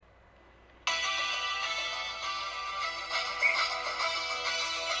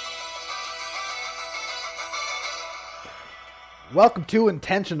Welcome to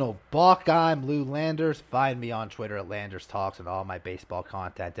Intentional Buck. I'm Lou Landers. Find me on Twitter at Landers Talks and all my baseball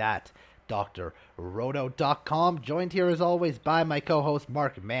content at drroto.com. Joined here as always by my co-host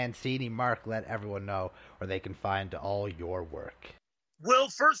Mark Mancini. Mark, let everyone know where they can find all your work. Well,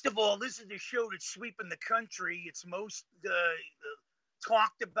 first of all, this is a show that's sweeping the country. It's most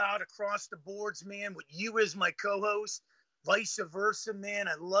talked about across the boards, man, with you as my co-host. Vice versa, man.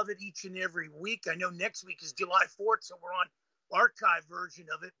 I love it each and every week. I know next week is July 4th, so we're on archive version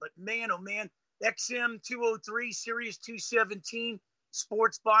of it. But man, oh man, XM 203, Sirius 217,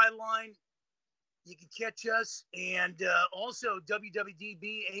 Sports Byline. You can catch us. And also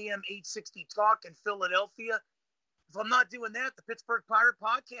WWDB AM 860 Talk in Philadelphia. If I'm not doing that, the Pittsburgh Pirate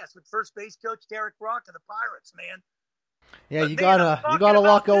Podcast with first base coach Derek Brock of the Pirates, man. Yeah, you got a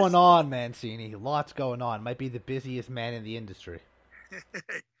lot going on, Mancini. Lots going on. Might be the busiest man in the industry.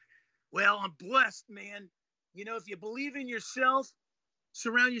 Well, I'm blessed, man. You know, if you believe in yourself,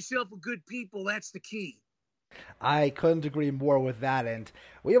 surround yourself with good people. That's the key. I couldn't agree more with that, and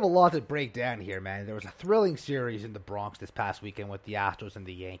we have a lot to break down here, man. There was a thrilling series in the Bronx this past weekend with the Astros and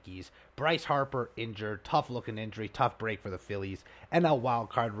the Yankees. Bryce Harper injured, tough-looking injury, tough break for the Phillies. NL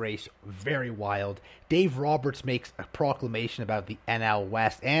wildcard race, very wild. Dave Roberts makes a proclamation about the NL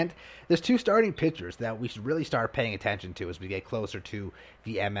West, and there's two starting pitchers that we should really start paying attention to as we get closer to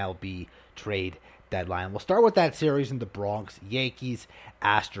the MLB trade deadline. We'll start with that series in the Bronx. Yankees,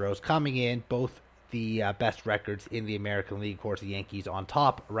 Astros coming in, both the best records in the American League. Of course, the Yankees on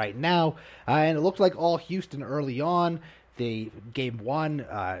top right now. And it looks like all Houston early on. The game one,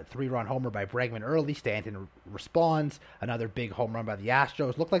 3-run homer by Bregman early. Stanton responds. Another big home run by the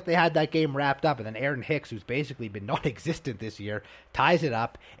Astros. Looked like they had that game wrapped up. And then Aaron Hicks, who's basically been non-existent this year, ties it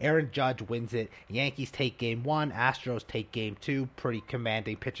up. Aaron Judge wins it. Yankees take game one. Astros take game two. Pretty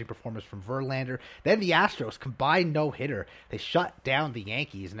commanding pitching performance from Verlander. Then the Astros combined no-hitter. They shut down the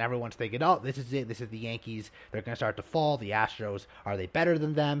Yankees. And everyone's thinking, oh, this is it. This is the Yankees. They're going to start to fall. The Astros, are they better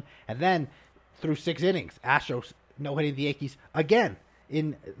than them? And then through 6 innings, Astros no-hitting the Yankees again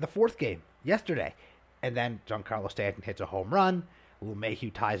in the fourth game yesterday. And then Giancarlo Stanton hits a home run.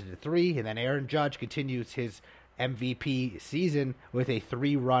 LeMahieu ties it at 3. And then Aaron Judge continues his MVP season with a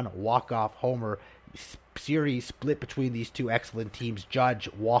 3-run walk-off homer. Series split between these two excellent teams. Judge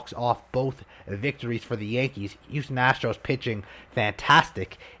walks off both victories for the Yankees. Houston Astros pitching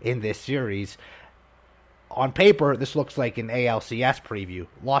fantastic in this series. On paper, this looks like an ALCS preview.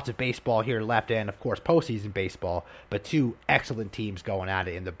 Lots of baseball here left and, of course, postseason baseball. But two excellent teams going at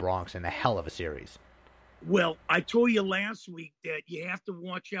it in the Bronx in a hell of a series. Well, I told you last week that you have to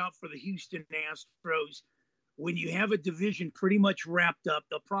watch out for the Houston Astros. When you have a division pretty much wrapped up,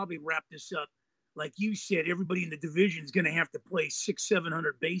 they'll probably wrap this up. Like you said, everybody in the division is going to have to play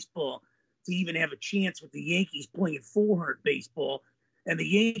 600-700 baseball to even have a chance with the Yankees playing 400 baseball. And the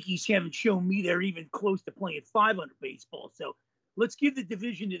Yankees haven't shown me they're even close to playing 500 baseball. So let's give the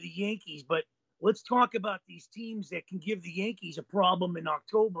division to the Yankees. But let's talk about these teams that can give the Yankees a problem in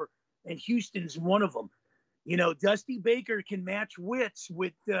October. And Houston's one of them. You know, Dusty Baker can match wits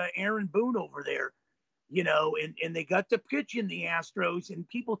with Aaron Boone over there. You know, and they got the pitch in the Astros. And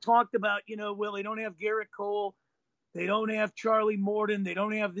people talked about, you know, well, they don't have Garrett Cole. They don't have Charlie Morton. They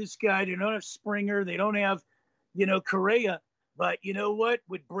don't have this guy. They don't have Springer. They don't have, you know, Correa. But you know what?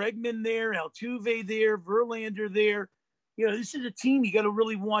 With Bregman there, Altuve there, Verlander there, you know, this is a team you got to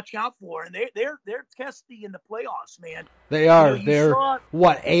really watch out for. And they're testy in the playoffs, man. They are. You know, they're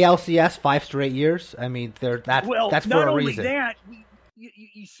what, ALCS 5 straight years? I mean, that's for a reason. Not only that,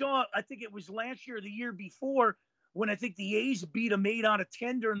 you saw, I think it was last year or the year before, when I think the A's beat them 8 out of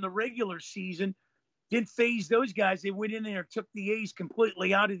 10 during the regular season. Didn't phase those guys. They went in there and took the A's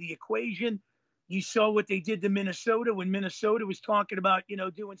completely out of the equation. You saw what they did to Minnesota when Minnesota was talking about, you know,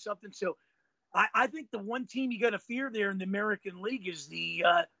 doing something. So I think the one team you got to fear there in the American League is the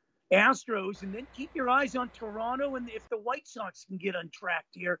Astros. And then keep your eyes on Toronto. And if the White Sox can get on track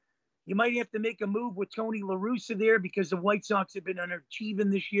here, you might have to make a move with Tony La Russa there because the White Sox have been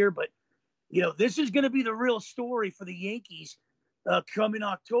underachieving this year. But, you know, this is going to be the real story for the Yankees coming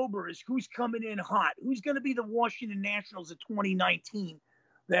October is who's coming in hot. Who's going to be the Washington Nationals of 2019?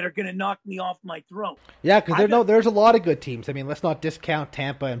 That are going to knock me off my throne. Yeah, because there's a lot of good teams. I mean, let's not discount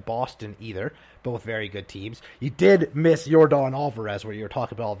Tampa and Boston either. Both very good teams. You did miss Yordan Alvarez where you were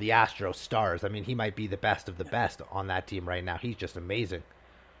talking about all the Astros stars. I mean, he might be the best of the best on that team right now. He's just amazing.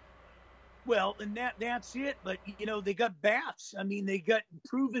 Well, and that's it. But, you know, they got bats. I mean, they got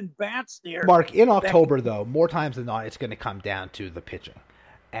proven bats there. Mark, in October, though, more times than not, it's going to come down to the pitching.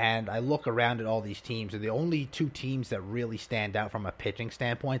 And I look around at all these teams, and the only two teams that really stand out from a pitching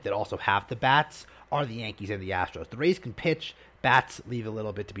standpoint that also have the bats are the Yankees and the Astros. The Rays can pitch. Bats leave a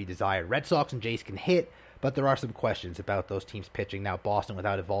little bit to be desired. Red Sox and Jays can hit, but there are some questions about those teams pitching. Now, Boston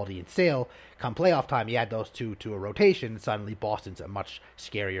without Eovaldi and Sale, come playoff time, you add those two to a rotation, and suddenly Boston's a much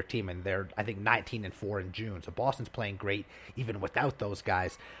scarier team, and they're, I think, 19-4 in June. So Boston's playing great even without those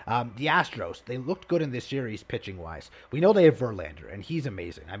guys. The Astros, they looked good in this series pitching-wise. We know they have Verlander, and he's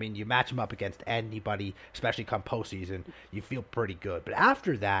amazing. I mean, you match him up against anybody, especially come postseason, you feel pretty good. But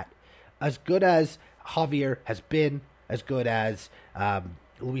after that, as good as Javier has been, as good as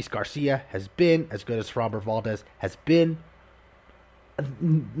Luis Garcia has been, as good as Framber Valdez has been,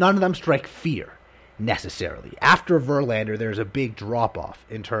 none of them strike fear necessarily. After Verlander, there's a big drop-off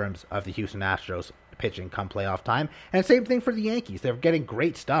in terms of the Houston Astros pitching come playoff time. And same thing for the Yankees. They're getting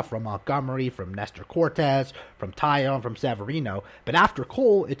great stuff from Montgomery, from Nestor Cortez, from Taillon, from Severino. But after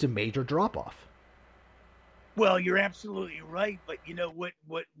Cole, it's a major drop-off. Well, you're absolutely right. But you know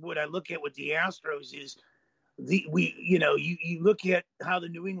what I look at with the Astros is you look at how the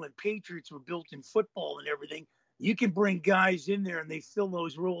New England Patriots were built in football and everything. You can bring guys in there and they fill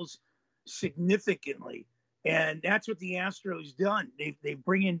those roles significantly. And that's what the Astros done. They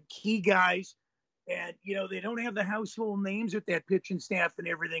bring in key guys, and, they don't have the household names with that pitching staff and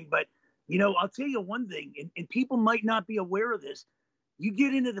everything. But, I'll tell you one thing, and people might not be aware of this. You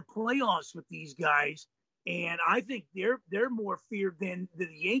get into the playoffs with these guys, and I think they're more feared than the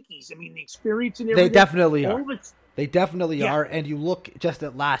Yankees. I mean, the experience and everything. They definitely are. They definitely are. And you look just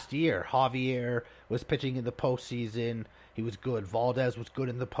at last year. Javier was pitching in the postseason. He was good. Valdez was good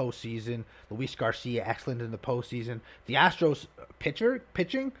in the postseason. Luis Garcia, excellent in the postseason. The Astros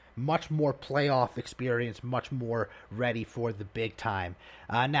pitching, much more playoff experience, much more ready for the big time.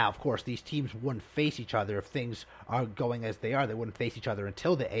 Now, of course, these teams wouldn't face each other if things are going as they are. They wouldn't face each other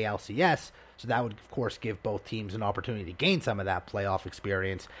until the ALCS. So that would, of course, give both teams an opportunity to gain some of that playoff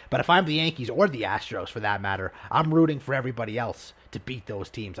experience. But if I'm the Yankees or the Astros, for that matter, I'm rooting for everybody else to beat those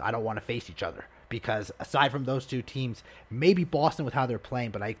teams. I don't want to face each other. Because aside from those two teams, maybe Boston with how they're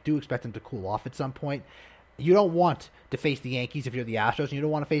playing, but I do expect them to cool off at some point. You don't want to face the Yankees if you're the Astros, and you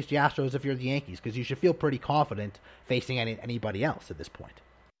don't want to face the Astros if you're the Yankees, because you should feel pretty confident facing anybody else at this point.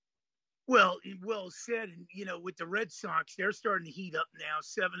 Well said. And, with the Red Sox, they're starting to heat up now,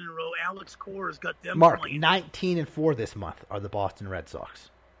 7 in a row. Alex Cora's got them playing. 19-4 this month are the Boston Red Sox.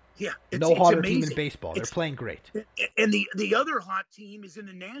 Yeah, no hotter team in baseball. They're playing great. And the other hot team is in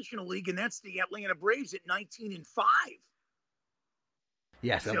the National League, and that's the Atlanta Braves at 19-5.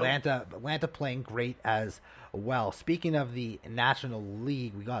 Yes, Atlanta playing great as well. Speaking of the National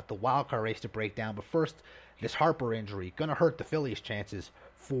League, we got the wild card race to break down. But first, this Harper injury going to hurt the Phillies' chances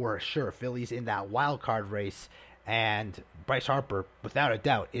for sure. Phillies in that wild card race, and Bryce Harper, without a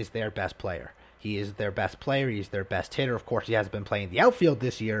doubt, is their best player. He is their best player. He's their best hitter. Of course, he hasn't been playing the outfield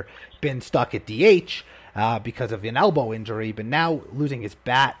this year, been stuck at DH because of an elbow injury, but now losing his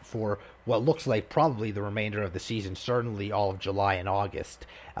bat for what looks like probably the remainder of the season, certainly all of July and August,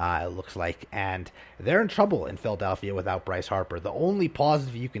 it looks like. And they're in trouble in Philadelphia without Bryce Harper. The only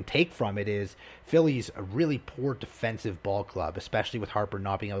positive you can take from it is Philly's a really poor defensive ball club, especially with Harper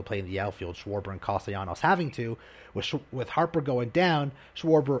not being able to play in the outfield, Schwarber and Castellanos having to. With Harper going down,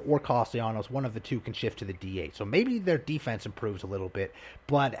 Schwarber or Castellanos, one of the two can shift to the DH. So maybe their defense improves a little bit,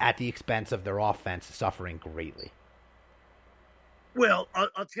 but at the expense of their offense suffering greatly. Well,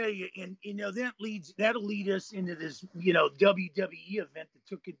 I'll tell you, and that'll lead us into this, WWE event that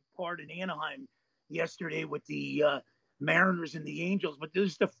took part in Anaheim yesterday with the Mariners and the Angels. But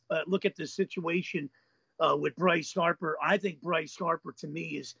this is to look at the situation with Bryce Harper. I think Bryce Harper, to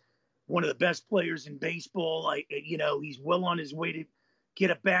me, is one of the best players in baseball. He's well on his way to get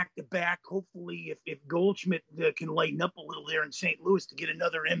a back-to-back. Hopefully, if Goldschmidt can lighten up a little there in St. Louis to get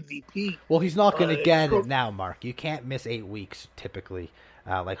another MVP. Well, he's not going to get it now, Mark. You can't miss 8 weeks typically,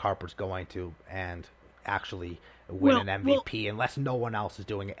 like Harper's going to, and actually win an MVP unless no one else is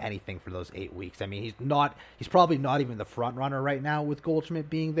doing anything for those 8 weeks. I mean, he's probably not even the front runner right now with Goldschmidt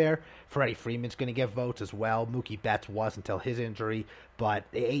being there. Freddie Freeman's going to get votes as well. Mookie Betts was until his injury, but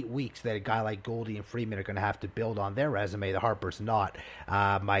the 8 weeks that a guy like Goldie and Freeman are going to have to build on their resume, the Harper's not.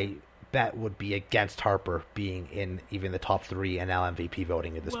 My bet would be against Harper being in even the top 3 NL MVP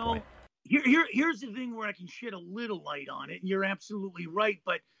voting at this point. Here's the thing where I can shed a little light on it, and you're absolutely right,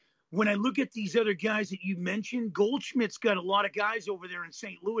 but when I look at these other guys that you mentioned, Goldschmidt's got a lot of guys over there in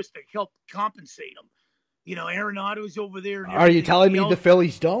St. Louis that help compensate him. Arenado's over there. Are you telling me the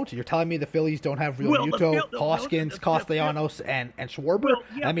Phillies don't? You're telling me the Phillies don't have Real Muto, Hoskins, Castellanos, and Schwarber? Well,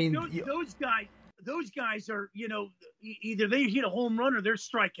 yeah, I mean, those guys are, either they hit a home run or they're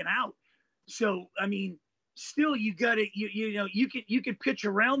striking out. So, I mean, still you got to, you can pitch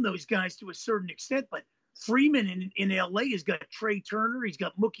around those guys to a certain extent, but Freeman in LA has got Trey Turner. He's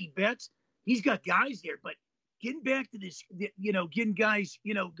got Mookie Betts. He's got guys there. But getting back to this, getting guys,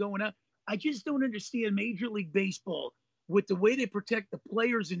 going up. I just don't understand Major League Baseball with the way they protect the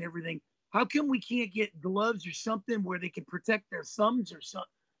players and everything. How come we can't get gloves or something where they can protect their thumbs or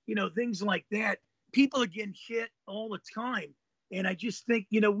something, things like that? People are getting hit all the time. And I just think,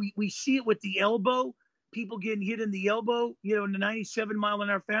 we see it with the elbow, people getting hit in the elbow, in the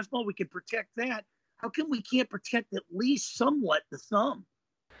 97-mile-an-hour fastball. We can protect that. How come we can't protect at least somewhat the thumb?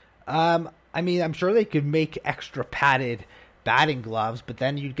 I'm sure they could make extra padded batting gloves, but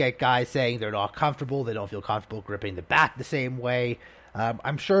then you'd get guys saying they're not comfortable, they don't feel comfortable gripping the bat the same way.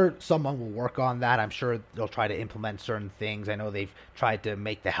 I'm sure someone will work on that. I'm sure they'll try to implement certain things. I know they've tried to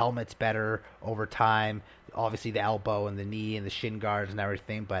make the helmets better over time. Obviously, the elbow and the knee and the shin guards and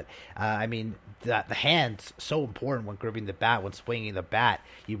everything. But, the hand's so important when gripping the bat, when swinging the bat.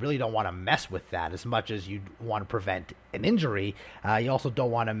 You really don't want to mess with that as much as you want to prevent an injury. You also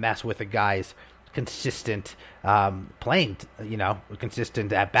don't want to mess with a guy's consistent playing,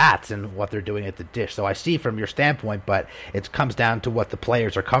 consistent at bats and what they're doing at the dish. So I see from your standpoint, but it comes down to what the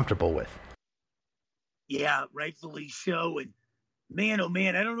players are comfortable with. Yeah, rightfully so. And man, oh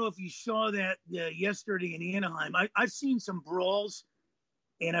man, I don't know if you saw that yesterday in Anaheim. I've seen some brawls,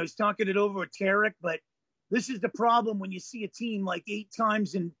 and I was talking it over with Tarek, but this is the problem when you see a team like 8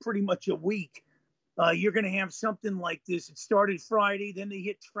 times in pretty much a week. You're going to have something like this. It started Friday, then they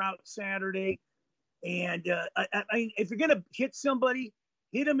hit Trout Saturday. And if you're going to hit somebody,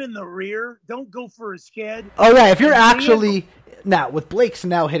 hit him in the rear. Don't go for his head. Oh, yeah, if you're actually... Now, with Blake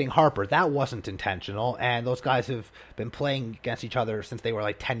Snell hitting Harper, that wasn't intentional, and those guys have been playing against each other since they were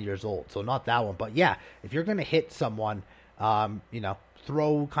like 10 years old, so not that one. But yeah, if you're going to hit someone,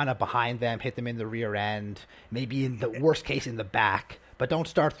 throw kind of behind them, hit them in the rear end, maybe in the worst case in the back, but don't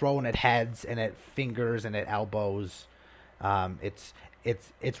start throwing at heads and at fingers and at elbows.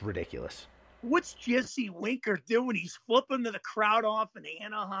 It's ridiculous. What's Jesse Winker doing? He's flipping the crowd off in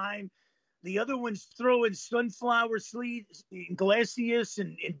Anaheim. The other one's throwing sunflower seeds, glacius,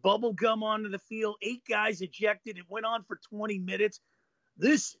 and bubble gum onto the field. 8 guys ejected. It went on for 20 minutes.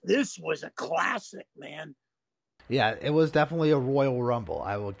 This was a classic, man. Yeah, it was definitely a Royal Rumble.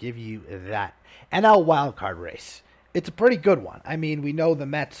 I will give you that. NL wildcard race. It's a pretty good one. I mean, we know the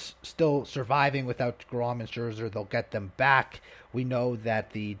Mets still surviving without DeGrom and Scherzer. They'll get them back. We know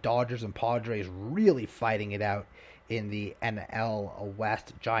that the Dodgers and Padres really fighting it out in the NL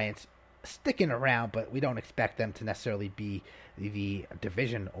West. Giants sticking around, but we don't expect them to necessarily be the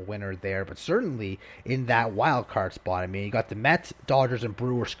division winner there, but certainly in that wild card spot. I mean, you got the Mets, Dodgers, and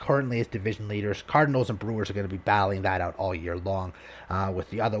Brewers currently as division leaders. Cardinals and Brewers are going to be battling that out all year long, with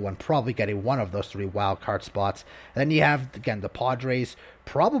the other one probably getting one of those 3 wild card spots. Then you have, again, the Padres,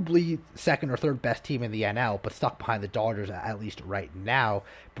 probably second or third best team in the NL, but stuck behind the Dodgers at least right now.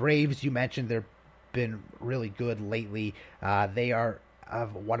 Braves, you mentioned, they've been really good lately. They are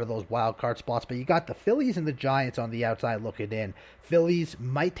of one of those wild card spots, but you got the Phillies and the Giants on the outside looking in. Phillies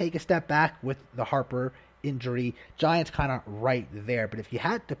might take a step back with the Harper injury. Giants kind of right there, but if you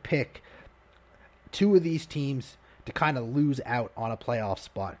had to pick 2 of these teams to kind of lose out on a playoff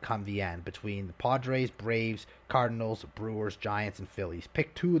spot come the end, between the Padres, Braves, Cardinals, Brewers, Giants, and Phillies,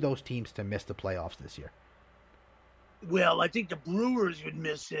 pick 2 of those teams to miss the playoffs this year. Well, I think the Brewers would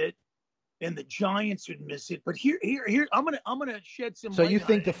miss it, and the Giants would miss it. But here, I'm gonna shed some. So you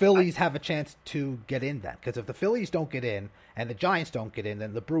think the Phillies have a chance to get in then? Because if the Phillies don't get in and the Giants don't get in,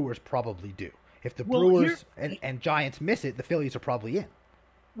 then the Brewers probably do. If the Brewers and Giants miss it, the Phillies are probably in.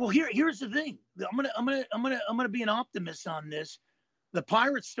 Well, here's the thing. I'm gonna be an optimist on this. The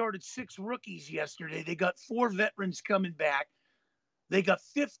Pirates started 6 rookies yesterday. They got 4 veterans coming back. They got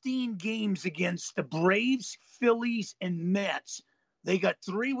 15 games against the Braves, Phillies, and Mets. They got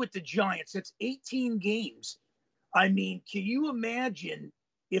 3 with the Giants. That's 18 games. I mean, can you imagine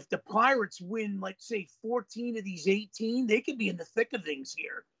if the Pirates win, let's say, 14 of these 18? They could be in the thick of things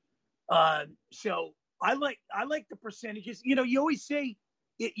here. So I like the percentages. You always say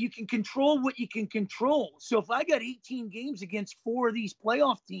you can control what you can control. So if I got 18 games against 4 of these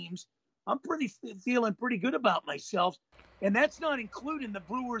playoff teams, I'm feeling pretty good about myself. And that's not including the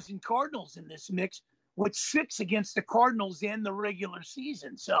Brewers and Cardinals in this mix, with 6 against the Cardinals in the regular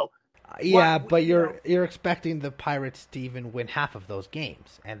season. So, but you're expecting the Pirates to even win half of those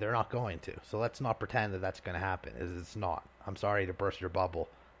games, and they're not going to. So let's not pretend that that's going to happen. It's not. I'm sorry to burst your bubble,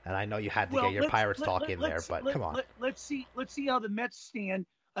 and I know you had to get your Pirates talk in there, but come on. Let's see how the Mets stand.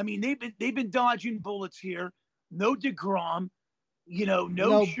 I mean, they've been dodging bullets here. No DeGrom. No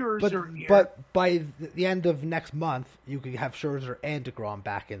Scherzer here. But by the end of next month, you could have Scherzer and DeGrom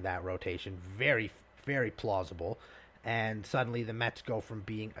back in that rotation very very plausible. And suddenly the Mets go from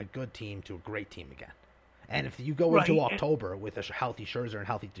being a good team to a great team again. And if you go into October with a healthy Scherzer and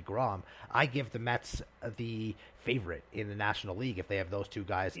healthy DeGrom, I give the Mets the favorite in the National League if they have those two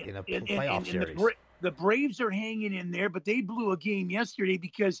guys in a playoff series. The Braves are hanging in there, but they blew a game yesterday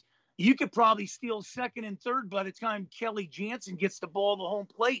because you could probably steal second and third by the time Kelly Jansen gets the ball to home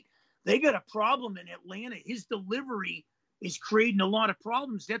plate. They got a problem in Atlanta. His delivery is creating a lot of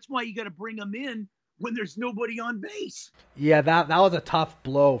problems. That's why you got to bring him in when there's nobody on base. Yeah, that was a tough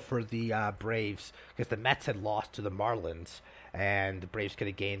blow for the Braves because the Mets had lost to the Marlins, and the Braves could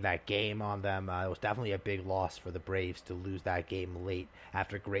have gained that game on them. It was definitely a big loss for the Braves to lose that game late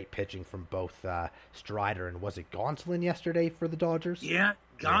after great pitching from both Strider and was it Gonsolin yesterday for the Dodgers? Yeah,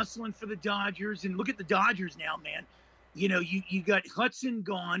 Gonsolin for the Dodgers. And look at the Dodgers now, man. You know, you got Hudson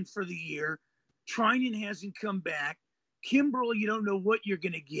gone for the year. Trinan hasn't come back. Kimbrel, you don't know what you're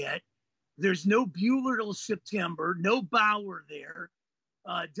going to get. There's no Buehler till September, no Bauer there.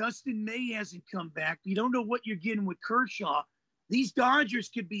 Dustin May hasn't come back. You don't know what you're getting with Kershaw. These Dodgers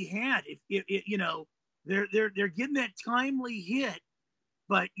could be had if you know they're getting that timely hit.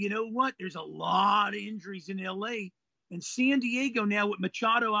 But you know what? There's a lot of injuries in LA and San Diego now with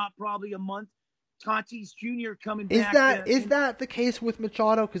Machado out probably a month. Tatis Jr. coming back. Is that the case with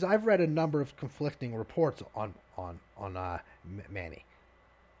Machado? Because I've read a number of conflicting reports on Manny.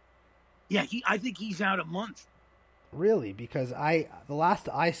 Yeah, I think he's out a month. Really? Because the last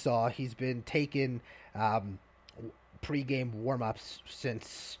I saw, he's been taking pregame warm-ups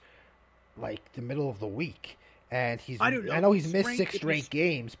since like the middle of the week, and I know he's missed 6 straight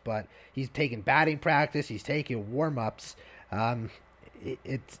games, but he's taking batting practice, he's taking warm-ups.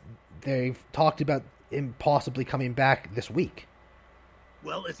 They've talked about him possibly coming back this week.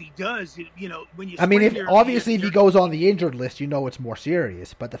 Well, if he does, you know, when you... if he goes on the injured list, you know it's more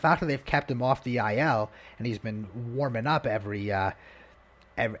serious. But the fact that they've kept him off the IL and he's been warming up every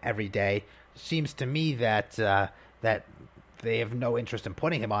day seems to me that they have no interest in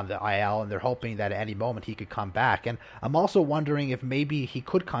putting him on the IL, and they're hoping that at any moment he could come back. And I'm also wondering if maybe he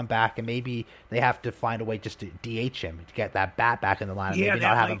could come back, and maybe they have to find a way just to DH him to get that bat back in the lineup. Maybe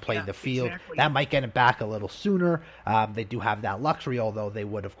not have him play the field. Exactly. That might get him back a little sooner. They do have that luxury, although they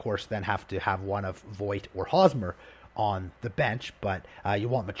would, of course, then have to have one of Voit or Hosmer on the bench. But you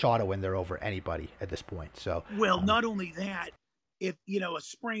want Machado in there over anybody at this point. So, well, not only that, if a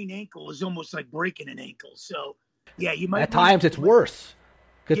sprained ankle is almost like breaking an ankle. So. Yeah, you might. At times it's worse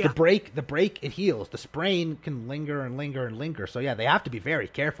because the break it heals. The sprain can linger and linger and linger. So yeah, they have to be very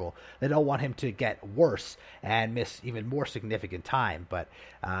careful. They don't want him to get worse and miss even more significant time. But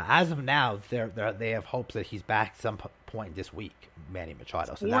as of now, they have hopes that he's back some point this week, Manny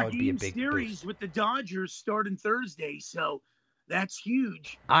Machado. So that would be a big series boost. With the Dodgers starting Thursday. So. That's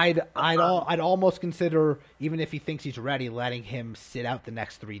huge. I'd almost consider, even if he thinks he's ready, letting him sit out the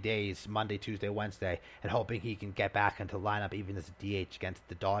next 3 days, Monday, Tuesday, Wednesday, and hoping he can get back into lineup even as a DH against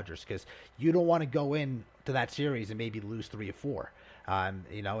the Dodgers, because you don't want to go in to that series and maybe lose 3 or 4, and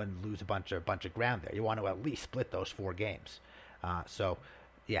lose a bunch of ground there. You want to at least split those 4 games. So,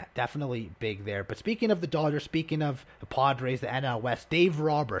 yeah, definitely big there. But speaking of the Dodgers, speaking of the Padres, the NL West, Dave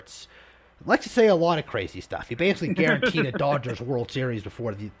Roberts likes to say a lot of crazy stuff. He basically guaranteed a Dodgers World Series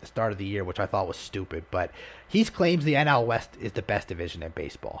before the start of the year, which I thought was stupid. But he claims the NL West is the best division in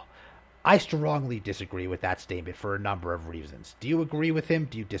baseball. I strongly disagree with that statement for a number of reasons. Do you agree with him?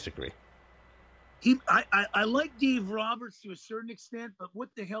 Do you disagree? I like Dave Roberts to a certain extent, but what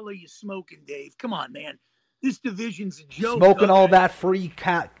the hell are you smoking, Dave? Come on, man. This division's a joke. Smoking all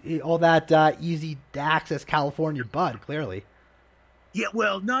that easy access California bud, clearly. Yeah,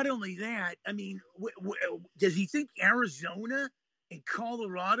 well, not only that, I mean, does he think Arizona and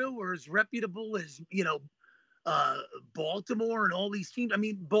Colorado are as reputable as, Baltimore and all these teams? I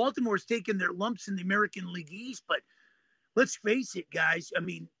mean, Baltimore's taken their lumps in the American League East, but let's face it, guys. I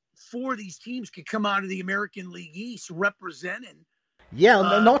mean, 4 of these teams could come out of the American League East representing. Yeah,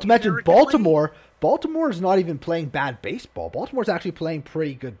 not to mention Baltimore. Baltimore is not even playing bad baseball. Baltimore's actually playing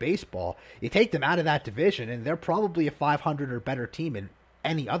pretty good baseball. You take them out of that division, and they're probably a 500 or better team in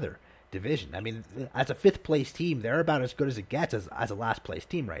any other division. I mean, as a 5th-place team, they're about as good as it gets as a last-place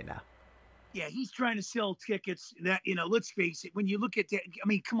team right now. Yeah, he's trying to sell tickets. That let's face it. When you look at that, I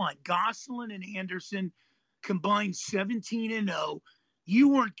mean, come on, Gosselin and Anderson combined 17-0. You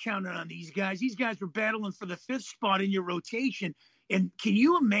weren't counting on these guys. These guys were battling for the 5th spot in your rotation. And can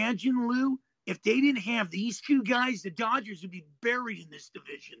you imagine, Lou, if they didn't have these 2 guys, the Dodgers would be buried in this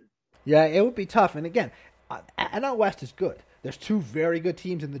division. Yeah, it would be tough. And again, NL West is good. There's two very good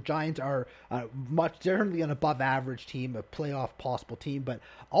teams, and the Giants are certainly an above-average team, a playoff possible team. But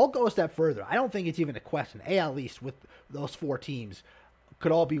I'll go a step further. I don't think it's even a question. AL East with those four teams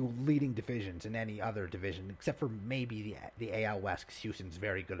could all be leading divisions in any other division, except for maybe the AL West, because Houston's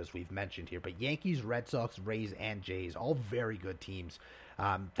very good, as we've mentioned here. But Yankees, Red Sox, Rays, and Jays, all very good teams.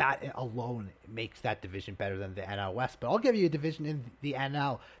 That alone makes that division better than the NL West. But I'll give you a division in the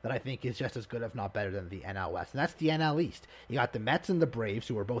NL that I think is just as good, if not better, than the NL West. And that's the NL East. You got the Mets and the Braves,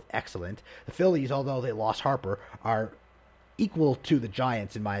 who are both excellent. The Phillies, although they lost Harper, are equal to the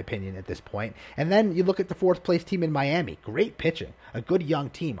Giants, in my opinion, at this point. And then you look at the fourth place team in Miami. Great pitching. A good young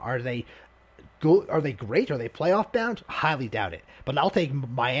team. Are they great? Are they playoff bound? Highly doubt it. But I'll take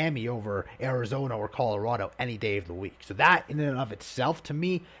Miami over Arizona or Colorado any day of the week. So that, in and of itself, to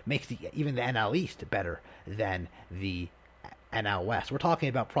me, makes even the NL East better than the NL West. We're talking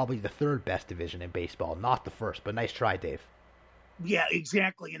about probably the third best division in baseball, not the first. But nice try, Dave. Yeah,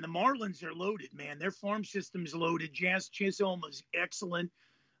 exactly. And the Marlins are loaded, man. Their farm system's loaded. Jazz Chisholm is excellent.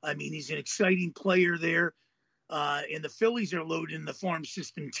 I mean, he's an exciting player there. And the Phillies are loaded in the farm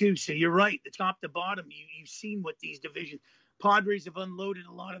system too. So you're right. The top to bottom, you've seen what these divisions. Padres have unloaded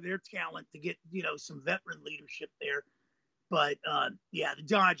a lot of their talent to get, some veteran leadership there. But, the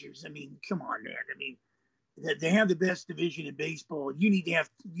Dodgers, I mean, come on, man. I mean, they have the best division in baseball. You need to have,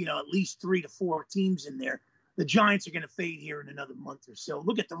 at least 3 to 4 teams in there. The Giants are going to fade here in another month or so.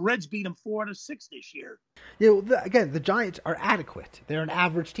 Look at the Reds beat them 4 out of 6 this year. Yeah, again, the Giants are adequate. They're an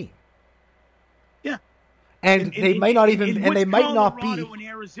average team. Yeah. And they might not even, and they might not be. Colorado and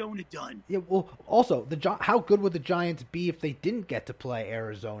Arizona done. Yeah, well, also, how good would the Giants be if they didn't get to play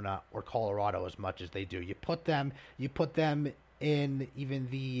Arizona or Colorado as much as they do? You put them in even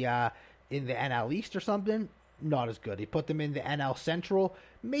in the NL East or something. Not as good. You put them in the NL Central,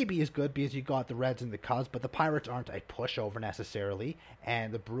 maybe as good because you got the Reds and the Cubs, but the Pirates aren't a pushover necessarily,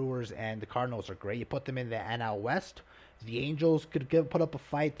 and the Brewers and the Cardinals are great. You put them in the NL West, the Angels could put up a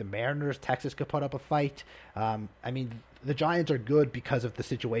fight, the Mariners, Texas could put up a fight. The Giants are good because of the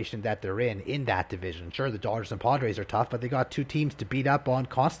situation that they're in that division. Sure, the Dodgers and Padres are tough, but they got two teams to beat up on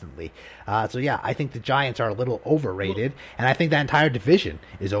constantly. I think the Giants are a little overrated, and I think that entire division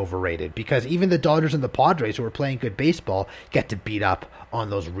is overrated because even the Dodgers and the Padres, who are playing good baseball, get to beat up on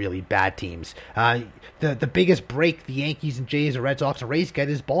those really bad teams. The biggest break the Yankees and Jays and Red Sox and Rays get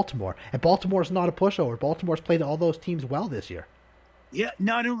is Baltimore, and Baltimore's not a pushover. Baltimore's played all those teams well this year. Yeah,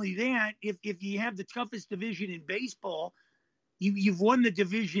 not only that, if you have the toughest division in baseball, you've won the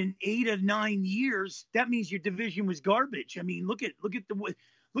division 8 of 9 years. That means your division was garbage. I mean, look at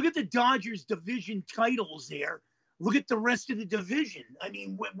the Dodgers division titles there. Look at the rest of the division. I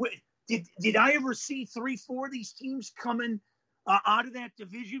mean, did I ever see 3-4 of these teams coming out of that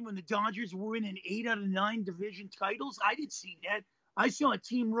division when the Dodgers were winning 8 out of 9 division titles? I didn't see that. I saw a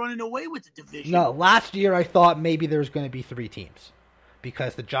team running away with the division. No, last year I thought maybe there was going to be 3 teams,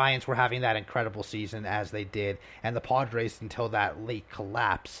 because the Giants were having that incredible season as they did, and the Padres, until that late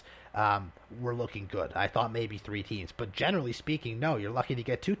collapse, were looking good. I thought maybe 3 teams, but generally speaking, no, you're lucky to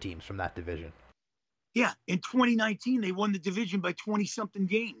get 2 teams from that division. Yeah, in 2019, they won the division by 20-something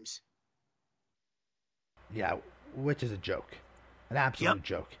games. Yeah, which is a joke, an absolute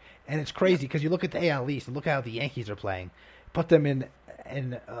joke. And it's crazy because you look at the AL East and look how the Yankees are playing. Put them in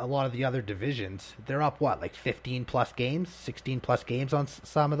a lot of the other divisions, they're up like 15 plus games, 16 plus games on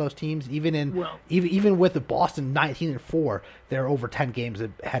some of those teams. Even with the Boston 19-4, they're over 10 games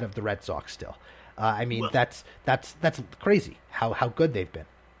ahead of the Red Sox still. That's crazy how good they've been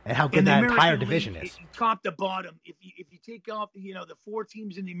and how good that entire division is. Top to bottom, if you take off the 4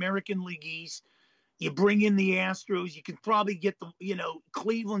 teams in the American League East, you bring in the Astros, you can probably get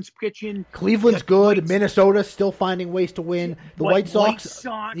Cleveland's pitching. Cleveland's good. Minnesota's still finding ways to win. The White Sox.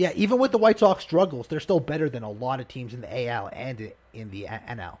 Yeah, even with the White Sox struggles, they're still better than a lot of teams in the AL and in the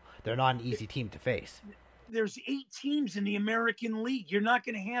NL. They're not an easy team to face. There's 8 teams in the American League. You're not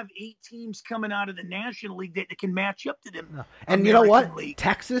going to have 8 teams coming out of the National League that can match up to them. No. And you know what? League.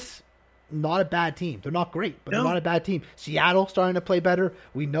 Texas, not a bad team. They're not great, but they're not a bad team. Seattle starting to play better.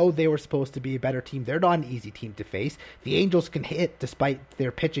 We know they were supposed to be a better team. They're not an easy team to face. The Angels can hit despite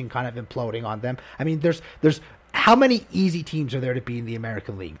their pitching kind of imploding on them. I mean, there's how many easy teams are there to be in the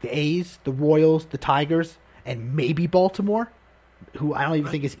American League? The A's, the Royals, the Tigers, and maybe Baltimore, who I don't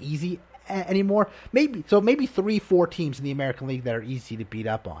even think is easy anymore. Maybe 3-4 teams in the American League that are easy to beat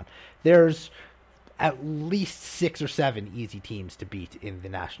up on. There's at least 6 or 7 easy teams to beat in the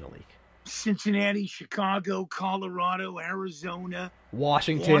National League. Cincinnati, Chicago, Colorado, Arizona,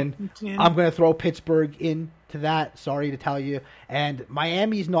 Washington. Washington. I'm going to throw Pittsburgh into that. Sorry to tell you. And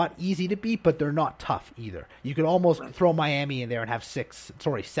Miami's not easy to beat, but they're not tough either. You could almost throw Miami in there and have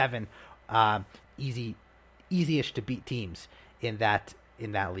seven easy-ish to beat teams in that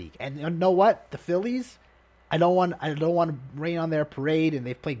league. And you know what? The Phillies, I don't want to rain on their parade, and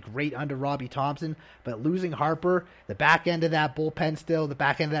they've played great under Robbie Thompson, but losing Harper, the back end of that bullpen still, the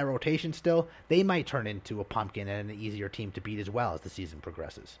back end of that rotation still, they might turn into a pumpkin and an easier team to beat as well as the season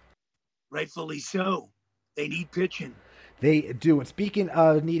progresses. Rightfully so. They need pitching. They do. And speaking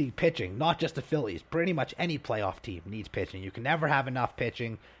of needing pitching, not just the Phillies, pretty much any playoff team needs pitching. You can never have enough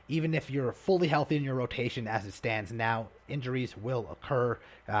pitching, even if you're fully healthy in your rotation as it stands now. Injuries will occur.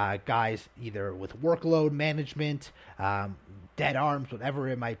 Guys either with workload management, dead arms, whatever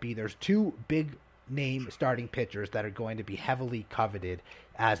it might be. There's two big name starting pitchers that are going to be heavily coveted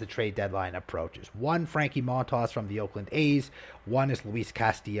as the trade deadline approaches. One, Frankie Montas from the Oakland A's. One is Luis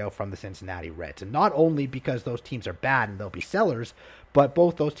Castillo from the Cincinnati Reds. And not only because those teams are bad and they'll be sellers, but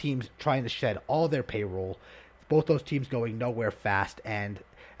both those teams trying to shed all their payroll, both those teams going nowhere fast, and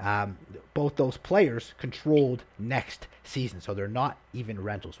both those players controlled next season, so they're not even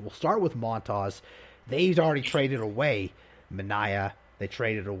rentals. We'll start with Montas. The A's already traded away Manaea. They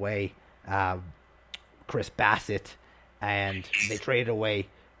traded away Chris Bassett, and they traded away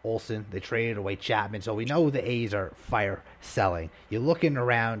Olson. They traded away Chapman. So we know the A's are fire selling. You're looking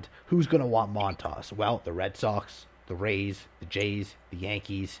around, who's going to want Montas? Well, the Red Sox, the Rays, the Jays, the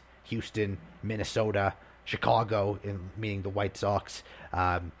Yankees, Houston, Minnesota, Chicago, meaning the White Sox,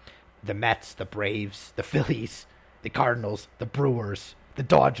 the Mets, the Braves, the Phillies, the Cardinals, the Brewers, the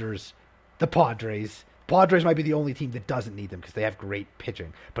Dodgers, the Padres. Padres might be the only team that doesn't need them because they have great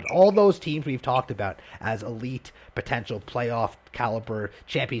pitching. But all those teams we've talked about as elite, potential playoff caliber,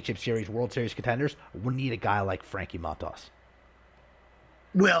 championship series, World Series contenders would need a guy like Frankie Montas.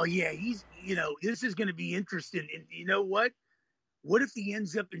 Well, yeah, this is going to be interesting. And you know what? What if he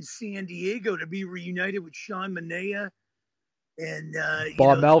ends up in San Diego to be reunited with Sean Manaea and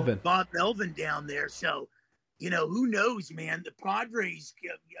Bob Melvin down there? So, who knows, man? The Padres,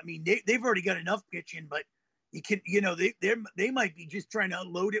 I mean, they've already got enough pitching, but you can, they might be just trying to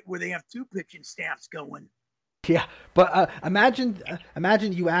unload it where they have two pitching staffs going. Yeah, but imagine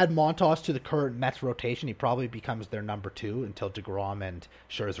you add Montas to the current Mets rotation. He probably becomes their number 2 until DeGrom and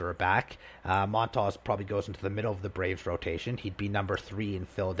Scherzer are back. Montas probably goes into the middle of the Braves rotation. He'd be number 3 in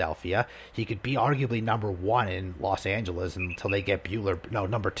Philadelphia. He could be arguably number 1 in Los Angeles until they get Buehler. No,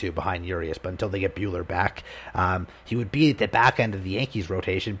 number 2 behind Urias, but until they get Buehler back. He would be at the back end of the Yankees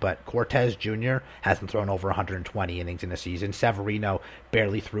rotation, but Cortez Jr. hasn't thrown over 120 innings in a season. Severino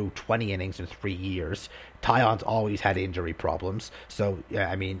barely threw 20 innings in 3 years. Taillon's always had injury problems, so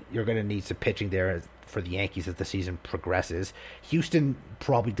yeah, I mean, you're going to need some pitching there for the Yankees as the season progresses. Houston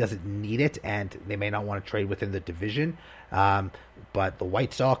probably doesn't need it, and they may not want to trade within the division, but the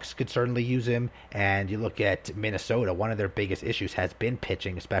White Sox could certainly use him. And you look at Minnesota, one of their biggest issues has been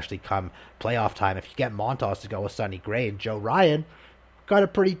pitching, especially come playoff time. If you get Montas to go with Sonny Gray and Joe Ryan, got a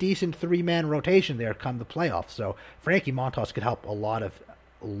pretty decent 3-man rotation there come the playoffs. So Frankie Montas could help a lot of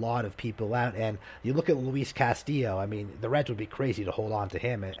people out. And you look at Luis Castillo, I mean, the Reds would be crazy to hold on to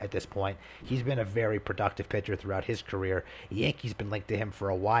him at this point. He's been a very productive pitcher throughout his career. The Yankees been linked to him for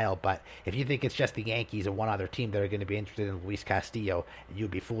a while, but if you think it's just the Yankees and one other team that are going to be interested in Luis Castillo, you'd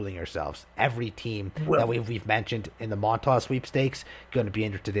be fooling yourselves. Every team that we've mentioned in the Montas sweepstakes going to be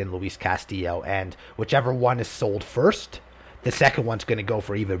interested in Luis Castillo, and whichever one is sold first, the second one's going to go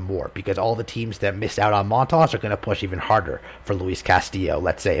for even more, because all the teams that miss out on Montas are going to push even harder for Luis Castillo,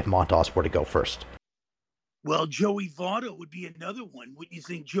 let's say, if Montas were to go first. Well, Joey Votto would be another one. Wouldn't you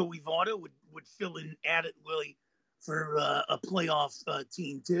think Joey Votto would fill in adequately for a playoff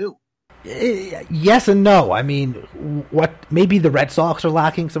team, too? Yes and no. I mean, maybe the Red Sox are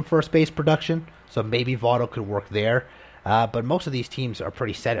lacking some first base production, so maybe Votto could work there. But most of these teams are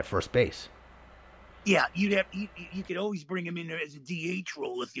pretty set at first base. Yeah, you could always bring him in there as a DH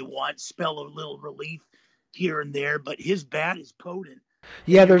role if you want, spell a little relief here and there, but his bat is potent.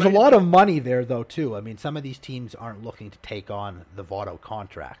 Yeah, there's a lot of money there, though, too. I mean, some of these teams aren't looking to take on the Votto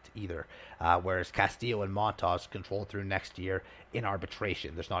contract either, whereas Castillo and Montas control through next year in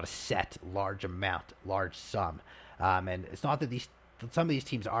arbitration. There's not a set large sum. And it's not that these some of these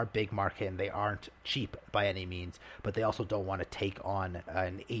teams are big market and they aren't cheap by any means, but they also don't want to take on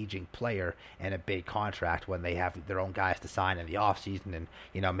an aging player and a big contract when they have their own guys to sign in the offseason and,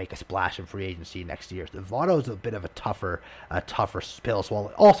 make a splash in free agency next year. So Votto's a bit of a tougher spill.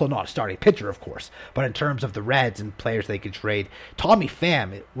 So also not a starting pitcher, of course, but in terms of the Reds and players they could trade, Tommy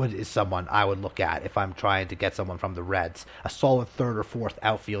Pham is someone I would look at if I'm trying to get someone from the Reds. A solid third or fourth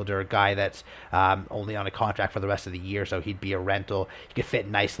outfielder, a guy that's only on a contract for the rest of the year, so he'd be a rental. He could fit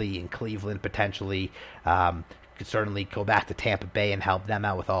nicely in Cleveland potentially. Could certainly go back to Tampa Bay and help them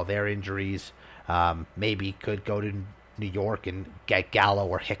out with all their injuries. Maybe could go to New York and get Gallo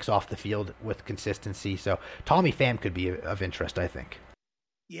or Hicks off the field with consistency. So Tommy Pham could be of interest, I think.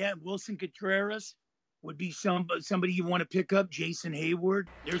 Yeah, Wilson Contreras would be somebody you want to pick up. Jason Hayward.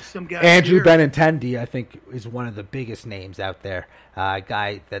 There's some guys. Andrew Benintendi, I think, is one of the biggest names out there. A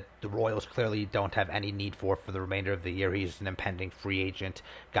guy that the Royals clearly don't have any need for the remainder of the year. He's an impending free agent.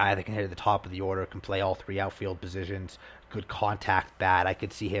 Guy that can hit at the top of the order, can play all three outfield positions. Good contact bat. I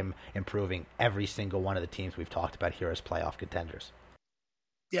could see him improving every single one of the teams we've talked about here as playoff contenders.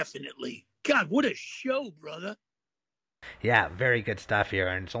 Definitely. God, what a show, brother. Yeah, very good stuff here,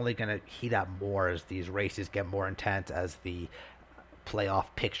 and it's only going to heat up more as these races get more intense, as the playoff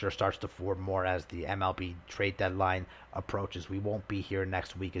picture starts to form more as the MLB trade deadline approaches. We won't be here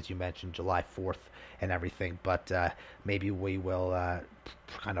next week, as you mentioned, July 4th and everything, but maybe we will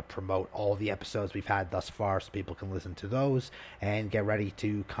kind of promote all the episodes we've had thus far so people can listen to those and get ready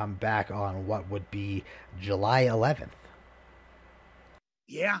to come back on what would be July 11th.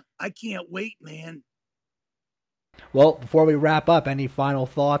 Yeah, I can't wait, man. Well, before we wrap up, any final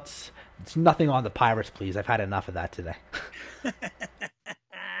thoughts? It's nothing on the Pirates, please. I've had enough of that today.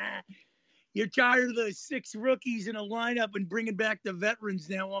 You're tired of the 6 rookies in a lineup and bringing back the veterans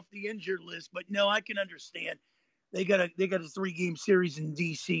now off the injured list. But no, I can understand. They got a 3-game series in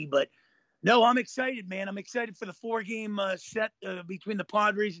D.C. But no, I'm excited, man. I'm excited for the 4-game set between the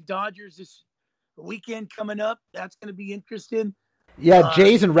Padres and Dodgers this weekend coming up. That's going to be interesting. Yeah,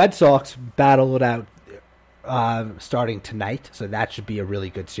 Jays and Red Sox battle it out starting tonight, so that should be a really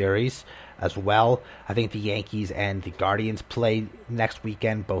good series as well. I think the Yankees and the Guardians play next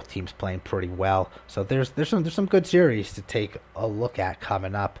weekend. Both teams playing pretty well, so there's some good series to take a look at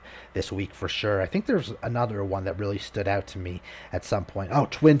coming up this week for sure. I think there's another one that really stood out to me at some point. Oh,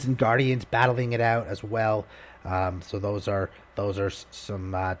 Twins and Guardians battling it out as well. So those are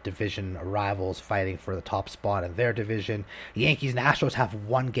some division rivals fighting for the top spot in their division. The Yankees and Astros have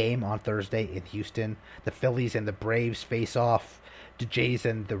one game on Thursday in Houston. The Phillies and the Braves face off. The Jays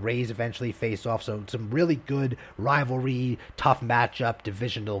and the Rays eventually face off. So some really good rivalry, tough matchup,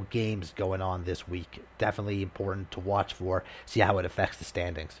 divisional games going on this week. Definitely important to watch for. See how it affects the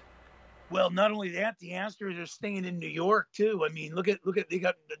standings. Well, not only that, the Astros are staying in New York too. I mean, look at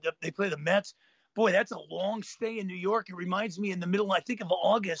they play the Mets. Boy, that's a long stay in New York. It reminds me in the middle, I think, of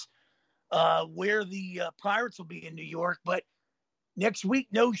August, where the Pirates will be in New York. But next week,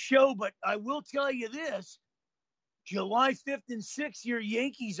 no show. But I will tell you this. July 5th and 6th, your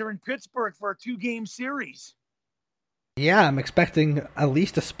Yankees are in Pittsburgh for a 2-game series. Yeah, I'm expecting at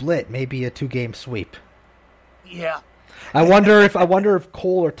least a split, maybe a 2-game sweep. Yeah. I wonder if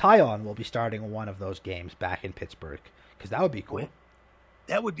Cole or Tyon will be starting one of those games back in Pittsburgh, because that would be cool. Boy,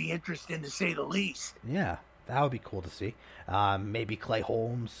 that would be interesting, to say the least. Yeah, that would be cool to see. Maybe Clay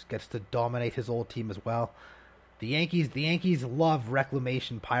Holmes gets to dominate his old team as well. The Yankees love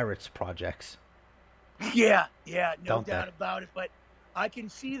reclamation Pirates projects. Yeah, no doubt about it. But I can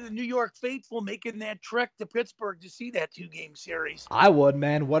see the New York faithful making that trek to Pittsburgh to see that 2-game series. I would,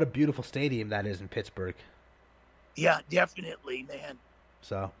 man. What a beautiful stadium that is in Pittsburgh. Yeah, definitely, man.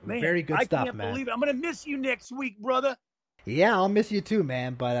 So, very good stuff, man. I can't believe it. I'm going to miss you next week, brother. Yeah, I'll miss you too,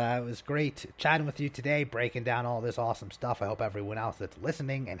 man. But it was great chatting with you today, breaking down all this awesome stuff. I hope everyone else that's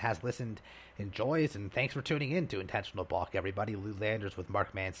listening and has listened enjoys. And thanks for tuning in to Intentional Balk, everybody. Lou Landers with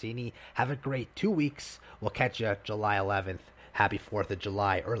Mark Mancini. Have a great 2 weeks. We'll catch you July 11th. Happy 4th of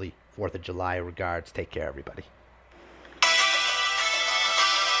July, early 4th of July regards. Take care, everybody.